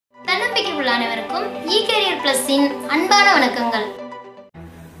உள்ள அனைவருக்கும் e-careerpluz இன் அன்பான வணக்கங்கள்.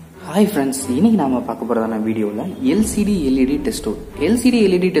 Hi friends, இன்னைக்கு நாம பார்க்க போறதான வீடியோல LCD LED test tool. LCD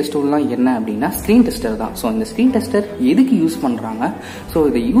LED test டூல்னா என்ன அப்படின்னா ஸ்கிரீன் டெஸ்டர் தான். ஸோ இந்த ஸ்கிரீன் டெஸ்டர் எதுக்கு யூஸ் பண்றாங்க, ஸோ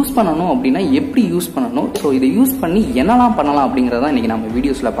இதை யூஸ் பண்ணணும் அப்படின்னா எப்படி யூஸ் பண்ணணும், ஸோ இதை யூஸ் பண்ணி என்னெல்லாம் பண்ணலாம் அப்படிங்கறத இன்னைக்கு நம்ம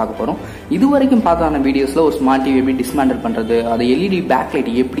வீடியோஸ்ல பார்க்க போறோம். இது வரைக்கும் பார்த்தான வீடியோஸ்ல ஒரு ஸ்மார்ட் டிவி எப்படி டிஸ்மேண்டில் பண்றது, அது LED பேக்லைட்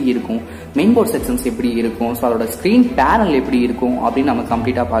எப்படி இருக்கும், மெயின் போர்ட் செக்ஷன்ஸ் எப்படி இருக்கும், ஸோ அதோட ஸ்கிரீன் பேனல் எப்படி இருக்கும் அப்படின்னு நம்ம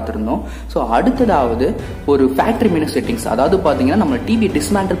கம்ப்ளீட்டா பார்த்துருந்தோம். ஸோ அடுத்ததாவது ஒரு ஃபேக்டரி மெனு செட்டிங்ஸ், அதாவது பாத்தீங்கன்னா நம்ம டிவி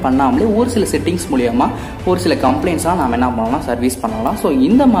டிஸ்மேண்டில் பண்ணாமலே ஒரு சில செட்டிங்ஸ் மூலியமா ஒரு சில கம்ப்ளைண்ட்ஸ்லாம் நம்ம என்ன பண்ணலாம், சர்வீஸ் பண்ணலாம். ஸோ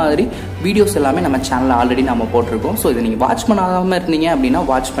இந்த மாதிரி வீடியோஸ் எல்லாமே நம்ம சேனல்ல ஆல்ரெடி நம்ம போட்டிருக்கோம். ஸோ இதை நீங்க வாட்ச் பண்ணாம இருந்தீங்க அப்படின்னா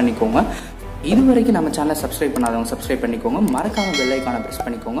வாட்ச் பண்ணிக்கோங்க. இது வரைக்கும் நம்ம சேனலை சப்ஸ்கிரைப் பண்ணாதவங்க சப்ஸ்கிரைப் பண்ணிக்கோங்க, மறக்காம பெல் ஐகானை பிரஸ்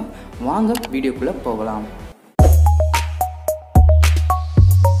பண்ணிக்கோங்க. வாங்க வீடியோக்குள்ள போகலாம்.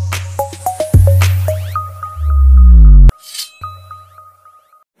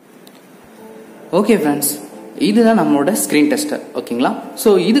 ஓகே ஃப்ரெண்ட்ஸ், இதுதான் நம்மளோட ஸ்கிரீன் டெஸ்டர். ஓகேங்களா, ஸோ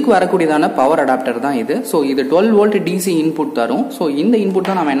இதுக்கு வரக்கூடியதான பவர் அடாப்டர் தான் இது. ஸோ இது 12 வோல்ட் டிசி இன்புட் தரும். ஸோ இந்த இன்புட்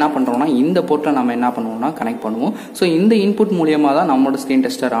தான் நம்ம என்ன பண்றோம்னா இந்த போர்ட்டில் நம்ம என்ன பண்ணுவோம்னா கனெக்ட் பண்ணுவோம். ஸோ இந்த இன்புட் மூலியமா தான் நம்மளோட ஸ்கிரீன்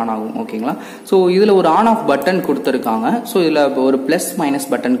டெஸ்டர் ஆன் ஆகும். ஓகேங்களா, ஸோ இதுல ஒரு ஆன் ஆஃப் பட்டன் கொடுத்துருக்காங்க. ஸோ இதுல ஒரு பிளஸ் மைனஸ்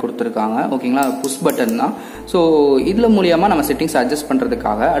பட்டன் கொடுத்துருக்காங்க. ஓகேங்களா, புஷ் பட்டன் தான். ஸோ இதுல மூலியமா நம்ம செட்டிங்ஸ் அட்ஜஸ்ட்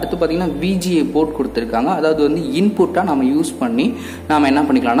பண்றதுக்காக அடுத்து பாத்தீங்கன்னா VGA போர்ட் கொடுத்துருக்காங்க. அதாவது வந்து இன்புட்டா நம்ம யூஸ் பண்ணி நாம என்ன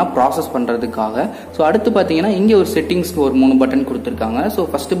பண்ணிக்கலாம்னா ப்ராசஸ் பண்றதுக்காக. ஸோ அடுத்து பாத்தீங்கன்னா இங்க ஒரு செட்டிங்ஸ்க்கு ஒரு 3 பட்டன் கொடுத்துருக்காங்க. ஸோ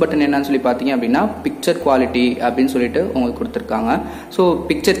ஃபர்ஸ்ட் பட்டன் என்னன்னு சொல்லி பாத்தீங்க அப்படின்னா பிக்சர் குவாலிட்டி அப்படின்னு சொல்லிட்டு உங்களுக்கு கொடுத்துருக்காங்க. ஸோ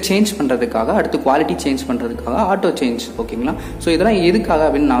பிக்சர் சேஞ்ச் பண்றதுக்காக, அடுத்து குவாலிட்டி சேஞ்ச் பண்றதுக்காக, ஆட்டோ சேஞ்ச். ஓகேங்களா, ஸோ இதெல்லாம் எதுக்காக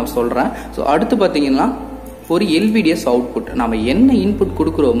அப்படின்னு நான் சொல்றேன். ஸோ அடுத்து பாத்தீங்கன்னா ஒரு LVDS அவுட்புட், நம்ம என்ன இன்புட்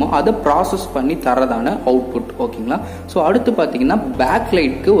கொடுக்குறோமோ அதை ப்ராசஸ் பண்ணி தரதான அவுட்புட். ஓகேங்களா, ஸோ அடுத்து பார்த்தீங்கன்னா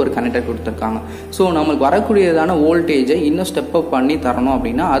பேக்லைட்க்கு ஒரு கனெக்டர் கொடுத்துருக்காங்க. ஸோ நம்மளுக்கு வரக்கூடியதான வோல்டேஜை இன்னும் ஸ்டெப் அப் பண்ணி தரணும்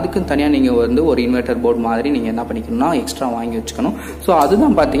அப்படின்னா அதுக்கு தனியாக நீங்கள் வந்து ஒரு இன்வெர்டர் போர்டு மாதிரி நீங்கள் என்ன பண்ணிக்கணும்னா எக்ஸ்ட்ரா வாங்கி வச்சுக்கணும். ஸோ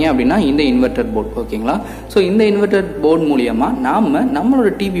அதுதான் பார்த்தீங்க அப்படின்னா இந்த இன்வெர்டர் போர்டு. ஓகேங்களா, ஸோ இந்த இன்வெர்டர் போர்டு மூலியமா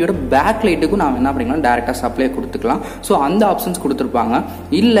நம்மளோட டிவியோட பேக்லைட்டுக்கும் நாம் என்ன பண்ணிக்கலாம், டேரெக்டாக சப்ளை கொடுத்துக்கலாம். ஸோ அந்த ஆப்ஷன்ஸ் கொடுத்துருப்பாங்க.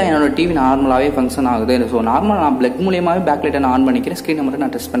 இல்லை என்னோட டிவி நார்மலாகவே ஃபங்க்ஷன் ஆகுது, ஸோ நான் பிளக் மூலியமாவே பேக்லைட்டை நான் ஆன் பண்ணிக்கிறேன், ஸ்கிரீனை மட்டும்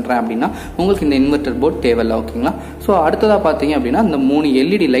நான் டெஸ்ட் பண்றேன் அப்படின்னா உங்களுக்கு இந்த இன்வெர்டர் போர்டு தேவையில்லை. ஓகேங்களா, ஸோ அடுத்ததா பாத்தீங்க அப்படின்னா இந்த 3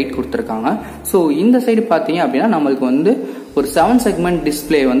 LED லைட் கொடுத்துருக்காங்க. ஸோ இந்த சைடு பாத்தீங்க அப்படின்னா நம்மளுக்கு வந்து ஒரு 7 செக்மெண்ட்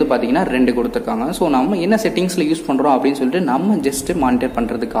டிஸ்பிளே வந்து பாத்தீங்கன்னா 2 கொடுத்துருக்காங்க. ஸோ நம்ம என்ன செட்டிங்ஸ்ல யூஸ் பண்றோம் அப்படின்னு சொல்லிட்டு நம்ம ஜஸ்ட் மானிட்டர்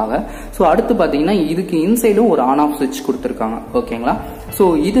பண்றதுக்காக. ஸோ அடுத்து பாத்தீங்கன்னா இதுக்கு இன்சைடும் ஒரு ஆன் ஆஃப் சுவிட்ச் கொடுத்துருக்காங்க. ஓகேங்களா, ஸோ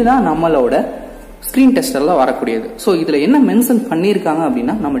இதுதான் நம்மளோட ஸ்கிரீன் டெஸ்டர்ல வரக்கூடியது. ஸோ இதுல என்ன மென்ஷன் பண்ணிருக்காங்க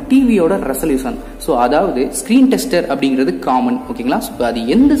அப்படின்னா நம்ம டிவியோட ரெசல்யூஷன். ஸோ அதாவது ஸ்கிரீன் டெஸ்டர் அப்படிங்கிறது காமன். ஓகேங்களா, ஸோ அது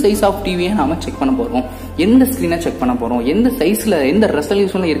எந்த சைஸ் ஆஃப் டிவியை நாம செக் பண்ண போறோம், எந்த ஸ்கிரீனை செக் பண்ண போறோம், எந்த சைஸ்ல எந்த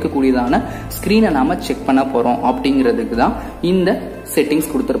ரெசல்யூஷன்ல இருக்கக்கூடியதான ஸ்கிரீனை நாம செக் பண்ண போறோம் அப்படிங்கிறதுக்கு தான் இந்த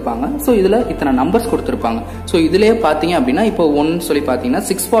செட்டிங்ஸ் கொடுத்துருப்பாங்க. ஸோ இதுல இத்தனை நம்பர்ஸ் கொடுத்துருப்பாங்க. ஸோ இதுலயே பாத்தீங்க அப்படின்னா இப்போ 1 சொல்லி பாத்தீங்கன்னா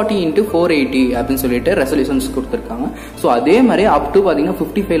 640x480 அப்படின்னு சொல்லிட்டு ரெசல்யூஷன்ஸ் கொடுத்துருக்காங்க. ஸோ அதே மாதிரி அப் டு பாத்தீங்கன்னா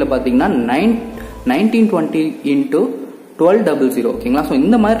 55ல பாத்தீங்கன்னா 1920x1200. ஓகேங்களா, ஸோ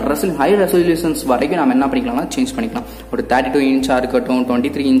இந்த மாதிரி ஹை ரெசல்யூஷன்ஸ் வரைக்கும் நம்ம என்ன பண்ணிக்கலாம்னா சேஞ்ச் பண்ணிக்கலாம். ஒரு 32 இன்ச்சா இருக்கட்டும்,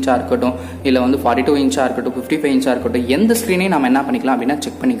 23 இன்ச்சா இருக்கட்டும், இல்ல வந்து 42 இன்ச்சா இருக்கட்டும், 55 இன்ச்சா இருக்கட்டும், எந்த ஸ்கிரீனையும் நம்ம என்ன பண்ணிக்கலாம் அப்படின்னா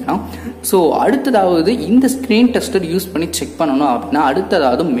செக் பண்ணிக்கலாம். ஸோ அடுத்ததாவது இந்த ஸ்கிரீன் டெஸ்டர் யூஸ் பண்ணி செக் பண்ணணும் அப்படின்னா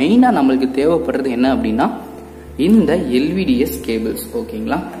அடுத்ததாவது மெயினா நம்மளுக்கு தேவைப்படுறது என்ன அப்படின்னா இந்த LVDS கேபிள்ஸ்.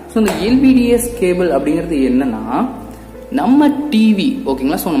 ஓகேங்களா, ஸோ இந்த LVDS கேபிள் அப்படிங்கிறது என்னன்னா நம்ம டிவி.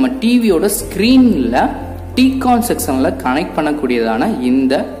 ஓகேங்களா, ஸோ நம்ம டிவியோட ஸ்கிரீன்ல டிகான் செக்ஷன்ல கனெக்ட் பண்ணக்கூடியதான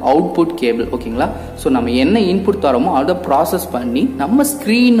இந்த அவுட்புட் கேபிள். ஓகேங்களா, ஸோ நம்ம என்ன இன்புட் தரோமோ அதை ப்ராசஸ் பண்ணி நம்ம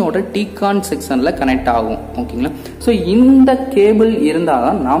ஸ்கிரீனோட டிகான் செக்ஷன்ல கனெக்ட் ஆகும். ஓகேங்களா, ஸோ இந்த கேபிள்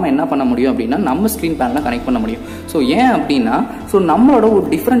இருந்தால்தான் நாம என்ன பண்ண முடியும் அப்படின்னா நம்ம ஸ்கிரீன் பேனல கனெக்ட் பண்ண முடியும். ஸோ ஏன் அப்படின்னா ஸோ நம்மளோட ஒரு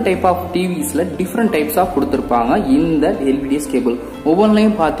different type of டிவிஸ்ல different types of கொடுத்துருப்பாங்க இந்த LVDS கேபிள்.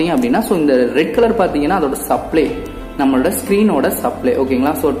 ஒவ்வொன்றையும் பார்த்தீங்க அப்படின்னா ஸோ இந்த ரெட் கலர் பார்த்தீங்கன்னா அதோட சப்ளை, நம்மளோட ஸ்கிரீனோட சப்ளை.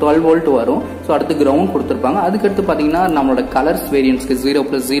 ஓகேங்களா, ஸோ 12 வோல்ட் வரும். ஸோ அடுத்து கிரவுண்ட் கொடுத்துருப்பாங்க. அதுக்கடுத்து பார்த்தீங்கன்னா நம்மளோட கலர்ஸ் வேரியன்ஸ்க்கு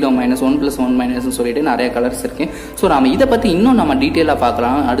 0+0 -1+1 சொல்லிட்டு நிறைய கலர்ஸ் இருக்கு. ஸோ நம்ம இதை பத்தி இன்னும் நம்ம டீட்டெயிலாக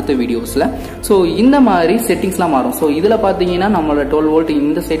பார்க்கலாம் அடுத்த வீடியோஸ்ல. ஸோ இந்த மாதிரி செட்டிங்ஸ்லாம் மாறும். ஸோ இதுல பாத்தீங்கன்னா நம்மளோட 12 வோல்ட்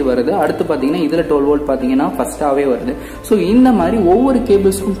இந்த சைடு வருது, அடுத்து பாத்தீங்கன்னா இதுல 12 வோல்ட் பாத்தீங்கன்னா ஃபர்ஸ்டாவே வருது. ஸோ இந்த மாதிரி ஒவ்வொரு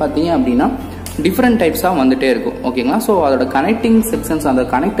கேபிள்ஸ்க்கும் பாத்தீங்க அப்படின்னா டிஃப்ரெண்ட் டைப்ஸா வந்துட்டே இருக்கும். ஓகேங்களா, ஸோ அதோட கனெக்டிங் செக்ஷன்ஸ் அந்த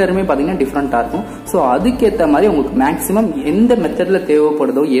கனெக்டருமே பார்த்தீங்கன்னா டிஃப்ரெண்டா இருக்கும். ஸோ அதுக்கேற்ற மாதிரி உங்களுக்கு மேக்ஸிமம் எந்த மெத்தட்ல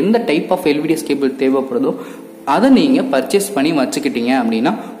தேவைப்படுதோ, எந்த டைப் ஆஃப் LVDS கேபிள் தேவைப்படுதோ அதை நீங்க பர்ச்சேஸ் பண்ணி வச்சுக்கிட்டீங்க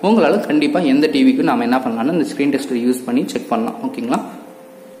அப்படின்னா உங்களால கண்டிப்பா எந்த டிவிக்கும் நாம என்ன பண்ணலாம்னா இந்த ஸ்கிரீன் டெஸ்டர் யூஸ் பண்ணி செக் பண்ணலாம். ஓகேங்களா,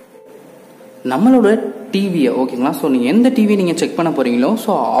 நம்மளோட டிவியை ஓகேங்களா. ஸோ நீங்கள் எந்த டிவி நீங்கள் செக் பண்ண போறீங்களோ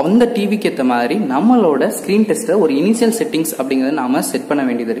ஸோ அந்த டிவிக்கு ஏற்ற மாதிரி நம்மளோட ஸ்க்ரீன் டெஸ்ட்டை ஒரு இனிஷியல் செட்டிங்ஸ் அப்படிங்கிறத நாம செட் பண்ண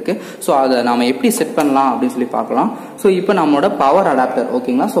வேண்டியது இருக்கு. ஸோ அதை நாம எப்படி செட் பண்ணலாம் அப்படின்னு சொல்லி பார்க்கலாம். ஸோ இப்போ நம்மளோட பவர் அடாப்டர்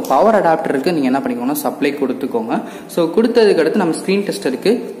ஓகேங்களா. ஸோ பவர் அடாப்டருக்கு நீங்கள் என்ன பண்ணிக்கோங்கன்னா சப்ளை கொடுத்துக்கோங்க. ஸோ கொடுத்ததுக்கு அடுத்து நம்ம ஸ்க்ரீன்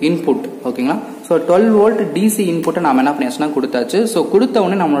டெஸ்டருக்கு இன்புட் ஓகேங்களா. ஸோ 12 வோல்ட் டிசி இன்புட்டை நம்ம என்ன பண்ணியாச்சுன்னா கொடுத்தாச்சு. ஸோ கொடுத்த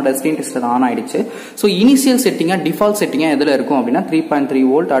உடனே நம்மளோட ஸ்க்ரீன் டெஸ்டர் ஆன் ஆயிடுச்சு. ஸோ இனிஷியல் செட்டிங்கா டிஃபால்ட் செட்டிங்கா எதில் இருக்கும் அப்படின்னா 3.3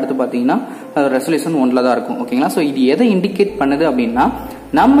 வோல்ட். அடுத்து பார்த்தீங்கன்னா ரெசல்யூஷன் 1ல தான் இருக்கும் ஓகேங்களா. ஸோ இது எதை இண்டிகேட் பண்ணுது அப்படின்னா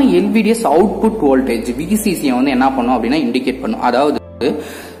நம்ம எல்விடிஎஸ் அவுட்புட் வோல்டேஜ் விசிசியை வந்து என்ன பண்ணும் அப்படின்னா இண்டிகேட் பண்ணும். அதாவது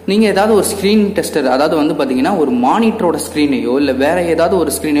நீங்க ஏதாவது ஒரு ஸ்கிரீன் டெஸ்டர் அதாவது வந்து பாத்தீங்கன்னா ஒரு மானிட்டரோட ஸ்கிரீனையோ இல்ல வேற ஏதாவது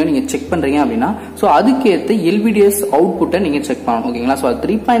ஒரு ஸ்கிரீனையோ நீங்க செக் பண்றீங்க அப்படின்னா சோ அதுக்கேற்ற எல்விடிஎஸ் அவுட்புட்டை நீங்க செக் பண்ணணும் ஓகேங்களா. ஸோ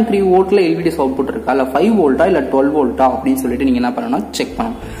 3.3 வோல்ட்ல எல்விடிஎஸ் அவுட்புட் இருக்கா இல்ல 5 வோல்ட்டா இல்ல 12 வோல்ட்டா அப்படின்னு சொல்லிட்டு நீங்க என்ன பண்ணணும் செக்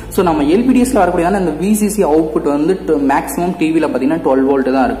பண்ணணும். ஸோ நம்ம எல்விடிஎஸ்ல வரக்கூடியதான அந்த விசிசி அவுட்புட் வந்து மேக்ஸிமம் டிவில பாத்தீங்கன்னா 12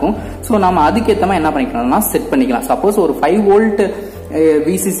 வோல்ட் தான் இருக்கும். ஸோ நம்ம அதுக்கேற்ற மாதிரி என்ன பண்ணிக்கலாம்னா செட் பண்ணிக்கலாம். சப்போஸ் ஒரு 5 வோல்ட்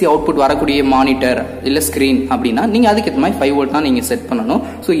விசிசி அவுட்புட் வரக்கூடிய மானிட்டர் இல்ல ஸ்கிரீன் அப்படின்னா நீங்க அதுக்கேற்ற மாதிரி 5 வோல்ட் தான் நீங்க செட் பண்ணணும்.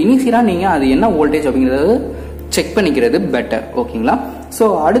 ஸோ இனிஷியலா நீங்க அது என்ன வோல்டேஜ் அப்படிங்கறது செக் பண்ணிக்கிறது பெட்டர் ஓகேங்களா. ஸோ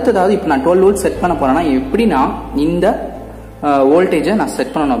அடுத்ததாவது இப்போ நான் 12 வோல்ட் செட் பண்ண போறேன்னா எப்படி நான் இந்த வோல்டேஜை நான்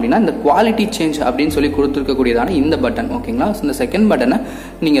செட் பண்ணணும் அப்படின்னா இந்த குவாலிட்டி சேஞ்ச் அப்படின்னு சொல்லி கொடுத்துருக்கக்கூடியதான இந்த பட்டன் ஓகேங்களா. இந்த செகண்ட் பட்டனை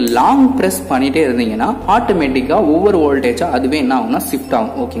நீங்க லாங் பிரஸ் பண்ணிட்டே இருந்தீங்கன்னா ஆட்டோமேட்டிக்கா ஒவ்வொரு வோல்டேஜா அதுவே என்ன ஆகும்னா ஷிஃப்ட்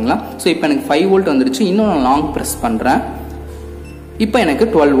ஆகும் ஓகேங்களா. ஸோ இப்போ எனக்கு 5 வோல்ட் வந்துருச்சு. இன்னும் நான் லாங் பிரஸ் பண்றேன். இப்போ எனக்கு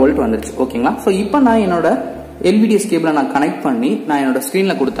 12 வோல்ட் வந்துருச்சு ஓகேங்களா. ஸோ இப்போ நான் என்னோட எல்விடிஎஸ் கேபிளை நான் கனெக்ட் பண்ணி நான் என்னோட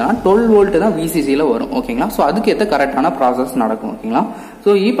ஸ்கிரீன்ல கொடுத்தேன்னா 12 வோல்ட் தான் விசிசியில வரும் ஓகேங்களா. ஸோ அதுக்கேற்ற கரெக்டான ப்ராசஸ் நடக்கும் ஓகேங்களா.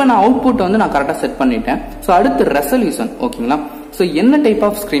 ஸோ இப்போ நான் அவுட்புட் வந்து நான் கரெக்டாக செட் பண்ணிட்டேன். ஸோ அடுத்து ரெசல்யூஷன் ஓகேங்களா. ஸோ என்ன டைப்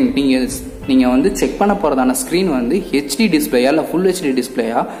ஆஃப் ஸ்கிரீன் நீங்க வந்து செக் பண்ண போறதான ஸ்கிரீன் வந்து ஹெச்டி டிஸ்பிளேயா இல்ல ஃபுல் ஹெச்டி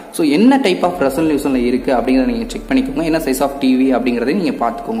டிஸ்பிளேயா ஸோ என்ன டைப் ஆஃப் ரெசல்யூஷன்ல இருக்கு அப்படிங்கறத நீங்க செக் பண்ணிக்கோங்க. என்ன சைஸ் ஆஃப் டிவி அப்படிங்கறத நீங்க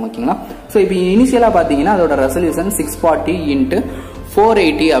பாத்துக்கோங்க ஓகேங்களா. ஸோ இப்போ இனிஷியலா பாத்தீங்கன்னா அதோட ரெசல்யூஷன் 640 ×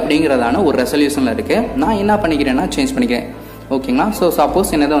 480 அப்படிங்கறதான ஒரு ரெசல்யூஷன்ல இருக்கு. நான் என்ன பண்ணிக்கிறேன்னா சேஞ்ச் பண்ணிக்கிறேன் ஓகேங்களா. ஸோ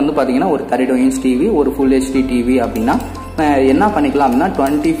சப்போஸ் என்னதை வந்து பாத்தீங்கன்னா ஒரு 32 இன்ச் டிவி ஒரு ஃபுல் ஹெச்டி டிவி அப்படின்னா என்ன பண்ணிக்கலாம் அப்படின்னா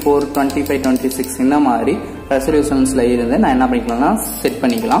 24, 25, 26 இந்த மாதிரி ரெசல்யூஷன்ஸ்ல இருந்து நான் என்ன பண்ணிக்கலாம்னா செட்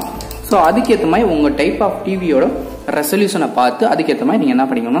பண்ணிக்கலாம். ஸோ அதுக்கேற்ற மாதிரி உங்க டைப் ஆஃப் டிவியோட ரெசல்யூஷனை பார்த்து அதுக்கேற்ற மாதிரி நீங்க என்ன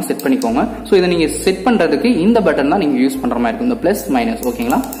பண்ணிக்கோங்க செட் பண்ணிக்கோங்க. ஸோ இதை நீங்க செட் பண்றதுக்கு இந்த பட்டன் தான் நீங்க யூஸ் பண்ற மாதிரி இருக்கும், இந்த பிளஸ் மைனஸ்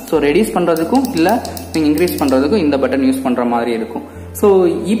ஓகேங்களா. ஸோ ரெடியூஸ் பண்றதுக்கும் இல்ல நீங்க இன்க்ரீஸ் பண்றதுக்கும் இந்த பட்டன் யூஸ் பண்ற மாதிரி இருக்கும். ஸோ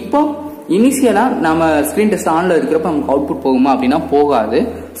இப்போ இனிஷியலா நம்ம ஸ்கிரீன் டெஸ்ட் ஆன்ல இருக்கிறப்ப நமக்கு அவுட்புட் போகுமா அப்படின்னா போகாது.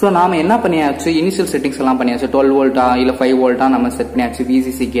 ஸோ நாம என்ன பண்ணியாச்சு இனிஷியல் செட்டிங்ஸ் எல்லாம் பண்ணியாச்சு. 12 வோல்ட்டா இல்ல 5 வோல்ட்டா நம்ம செட் பண்ணியாச்சு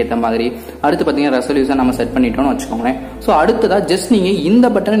விசிசிக்கு ஏற்ற மாதிரி. அடுத்து பாத்தீங்கன்னா ரெசல்யூஷன் நம்ம செட் பண்ணிட்டோம்னு வச்சுக்கோங்களேன். ஸோ அடுத்ததா ஜஸ்ட் நீங்க இந்த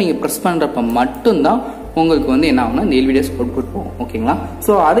பட்டனை நீங்க பிரஸ் பண்றப்ப மட்டும்தான் உங்களுக்கு வந்து என்ன ஆகும்னா இந்த எல்விடிஎஸ் அவுட்புட் போகும் ஓகேங்களா.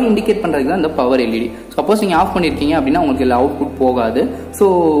 ஸோ அதை இண்டிகேட் பண்றதுக்கு தான் இந்த பவர் எல்இடி. சப்போஸ் நீங்க ஆஃப் பண்ணிருக்கீங்க அப்படின்னா உங்களுக்கு இதுல அவுட்புட் போகாது. ஸோ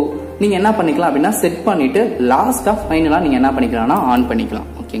நீங்க என்ன பண்ணிக்கலாம் அப்படின்னா செட் பண்ணிட்டு லாஸ்டா ஃபைனலா நீங்க என்ன பண்ணிக்கலாம்னா ஆன் பண்ணிக்கலாம்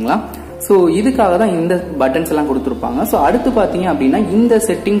ஓகேங்களா. ஸோ இதுக்காக தான் இந்த பட்டன்ஸ் எல்லாம் கொடுத்துருப்பாங்க. ஸோ அடுத்து பார்த்தீங்க அப்படின்னா இந்த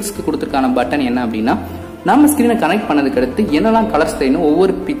செட்டிங்ஸ்க்கு கொடுத்துருக்கான பட்டன் என்ன அப்படின்னா நம்ம ஸ்கிரீனை கனெக்ட் பண்ணதுக்கு அடுத்து என்னெல்லாம் கலர்ஸ் தெரியணும்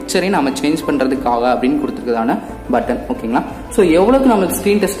ஒவ்வொரு பிக்சரையும் நம்ம சேஞ்ச் பண்றதுக்காக அப்படின்னு கொடுத்துருக்கதான பட்டன் ஓகேங்களா. ஸோ எவ்வளவுக்கு நம்மளுக்கு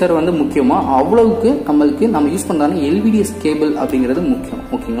ஸ்கிரீன் டெஸ்டர் வந்து முக்கியமோ அவ்வளவுக்கு நம்மளுக்கு நம்ம யூஸ் பண்றதான எல்விடிஎஸ் கேபிள் அப்படிங்கிறது முக்கியம்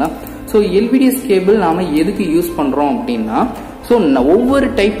ஓகேங்களா. ஸோ எல்விடிஎஸ் கேபிள் நாம எதுக்கு யூஸ் பண்றோம் அப்படின்னா ஸோ ஒவ்வொரு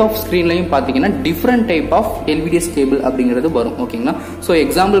டைப் ஆஃப் ஸ்கிரீன்லையும் பார்த்தீங்கன்னா different type of LVDS cable அப்படிங்கிறது வரும் ஓகேங்களா. ஸோ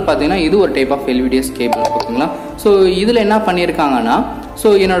எக்ஸாம்பிள் பார்த்தீங்கன்னா இது ஒரு டைப் ஆஃப் எல்விடிஎஸ் கேபிள் ஓகேங்களா. ஸோ இதில் என்ன பண்ணியிருக்காங்கன்னா ஸோ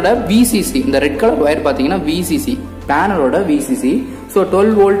என்னோட விசிசி இந்த ரெட் கலர் ஒயர் பார்த்தீங்கன்னா விசிசி பேனலோட விசிசி. ஸோ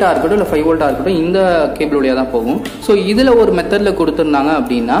 12 வோல்ட்டா இருக்கட்டும் இல்லை 5 வோல்ட்டா இருக்கட்டும் இந்த கேபிள் வழியாக தான் போகும். ஸோ இதில் ஒரு மெத்தடில் கொடுத்துருந்தாங்க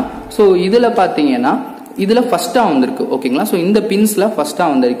அப்படின்னா ஸோ இதில் பார்த்தீங்கன்னா இதில் ஃபர்ஸ்டா வந்திருக்கு ஓகேங்களா. ஸோ இந்த பின்ஸ்ல ஃபர்ஸ்டா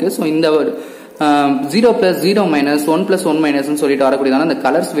வந்திருக்கு. ஸோ இந்த 0 + 0 - 1 + 1 - சொல்லிட்டு வரக்கூடியதான அந்த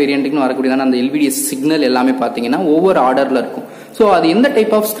கலர்ஸ் வேரியன்ட்னு வரக்கூடியதான அந்த எல்விடிஎஸ் சிக்னல் எல்லாமே பாத்தீங்கன்னா ஒவ்வொரு ஆர்டர்ல இருக்கும். ஸோ அது எந்த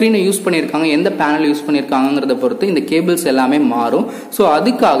டைப் ஆஃப் ஸ்கிரீனை யூஸ் பண்ணியிருக்காங்க எந்த பேனல் யூஸ் பண்ணியிருக்காங்கிறத பொறுத்து இந்த கேபிள்ஸ் எல்லாமே மாறும். ஸோ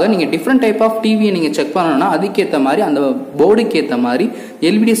அதுக்காக நீங்க டிஃப்ரெண்ட் டைப் ஆஃப் டிவியை நீங்க செக் பண்ணணும்னா அதுக்கேற்ற மாதிரி அந்த போர்டுக்கு ஏற்ற மாதிரி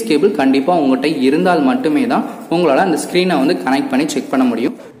எல்விடிஎஸ் கேபிள் கண்டிப்பா உங்கள்கிட்ட இருந்தால் மட்டுமே தான் உங்களால அந்த ஸ்கிரீனை வந்து கனெக்ட் பண்ணி செக் பண்ண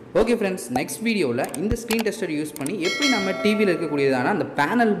முடியும். ஓகே ஃப்ரெண்ட்ஸ், நெக்ஸ்ட் வீடியோவில் இந்த ஸ்க்ரீன் டெஸ்டர் யூஸ் பண்ணி எப்படி நம்ம டிவியில் இருக்கக்கூடியதான அந்த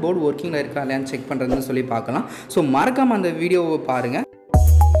பேனல் போர்டு ஒர்க்கிங்கில் இருக்கா இல்லையான்னு செக் பண்ணுறதுன்னு சொல்லி பார்க்கலாம். ஸோ மறக்காமல் அந்த வீடியோவை பாருங்கள்.